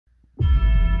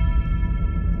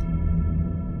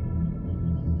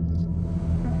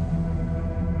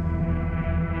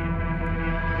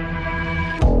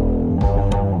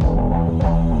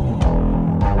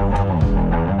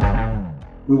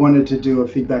We wanted to do a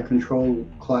feedback control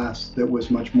class that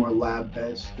was much more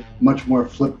lab-based, much more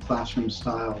flipped classroom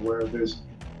style, where there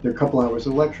are a couple hours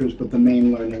of lectures, but the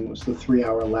main learning was the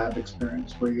 3-hour lab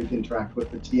experience where you'd interact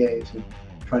with the TAs and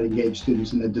try to engage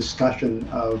students in a discussion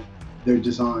of their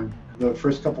design. The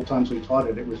first couple times we taught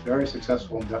it, it was very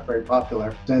successful and got very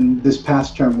popular. And this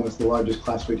past term was the largest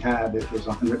class we'd had. It was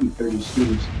 130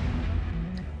 students.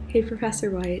 Hey,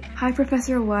 Professor White. Hi,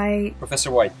 Professor White. Professor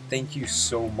White, thank you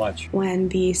so much. When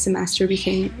the semester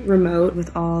became remote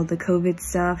with all the COVID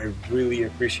stuff, I really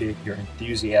appreciate your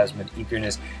enthusiasm and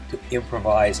eagerness to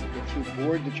improvise.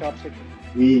 Board the chopstick.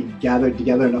 We gathered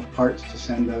together enough parts to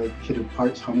send a kit of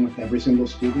parts home with every single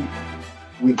student.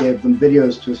 We gave them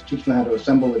videos to teach them how to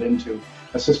assemble it into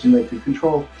a system they could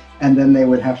control, and then they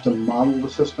would have to model the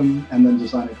system and then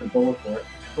design a controller for it.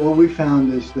 What we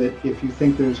found is that if you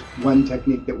think there's one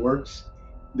technique that works,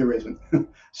 there isn't.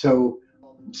 So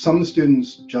some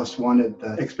students just wanted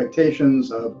the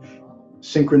expectations of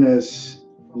synchronous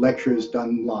lectures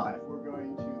done live. We're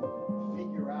going to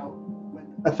figure out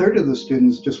a third of the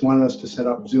students just wanted us to set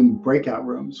up Zoom breakout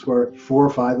rooms where 4 or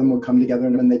 5 of them would come together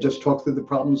and they just talk through the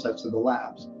problem sets of the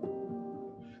labs.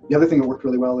 The other thing that worked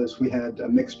really well is we had a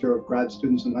mixture of grad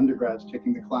students and undergrads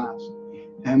taking the class.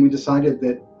 And we decided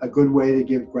that a good way to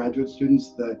give graduate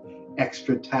students the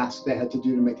extra task they had to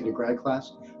do to make it a grad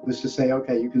class was to say,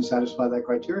 okay, you can satisfy that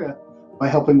criteria by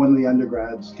helping one of the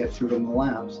undergrads get through in the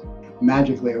labs.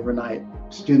 Magically overnight,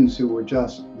 students who were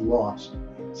just lost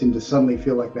seemed to suddenly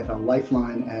feel like they had a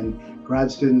lifeline, and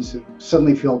grad students who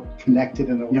suddenly feel connected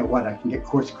and, you know what, I can get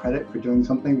course credit for doing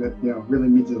something that, you know, really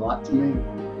means a lot to me.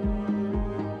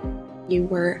 You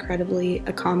were incredibly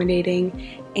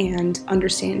accommodating and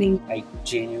understanding. I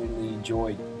genuinely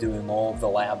enjoyed doing all of the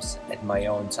labs at my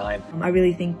own time. I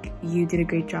really think you did a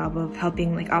great job of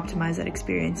helping optimize that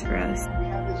experience for us.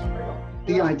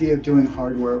 The idea of doing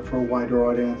hardware for a wider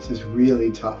audience is really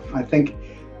tough. I think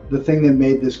the thing that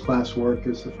made this class work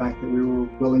is the fact that we were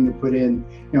willing to put in,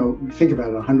 you know, think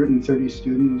about it, 130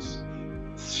 students,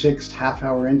 6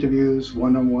 half-hour interviews,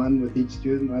 one-on-one with each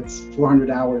student. That's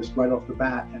 400 hours right off the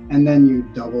bat. And then you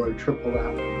double or triple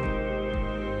that.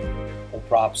 Well,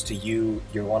 props to you,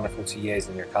 your wonderful TAs,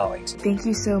 and your colleagues. Thank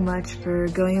you so much for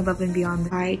going above and beyond.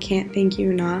 I can't thank you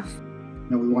enough. You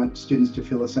know, we want students to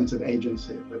feel a sense of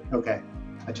agency. But okay,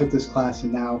 I took this class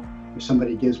and now if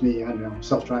somebody gives me, I don't know, a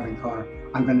self-driving car,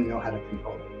 I'm going to know how to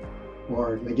control it.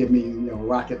 Or they give me, you know, a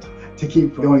rocket to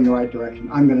keep going the right direction.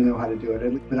 I'm going to know how to do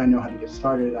it, but I know how to get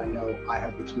started. I know I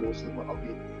have the tools that will help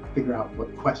me figure out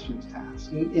what questions to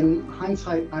ask. In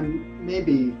hindsight, I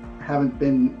maybe haven't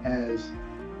been as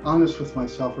honest with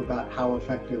myself about how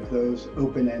effective those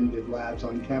open-ended labs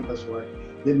on campus were.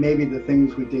 That maybe the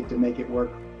things we did to make it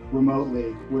work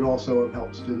remotely would also have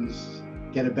helped students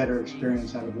get a better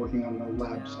experience out of working on the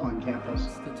labs on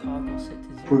campus.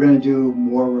 If we're going to do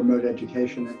more remote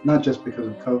education, not just because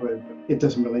of COVID, it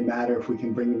doesn't really matter if we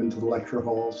can bring them into the lecture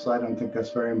halls. So I don't think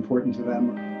that's very important to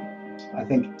them. I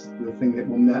think the thing that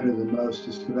will matter the most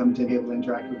is for them to be able to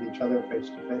interact with each other face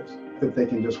to face. If they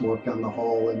can just walk down the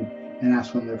hall and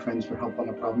ask one of their friends for help on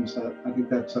a problem set, I think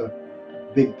that's a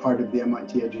big part of the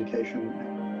MIT education.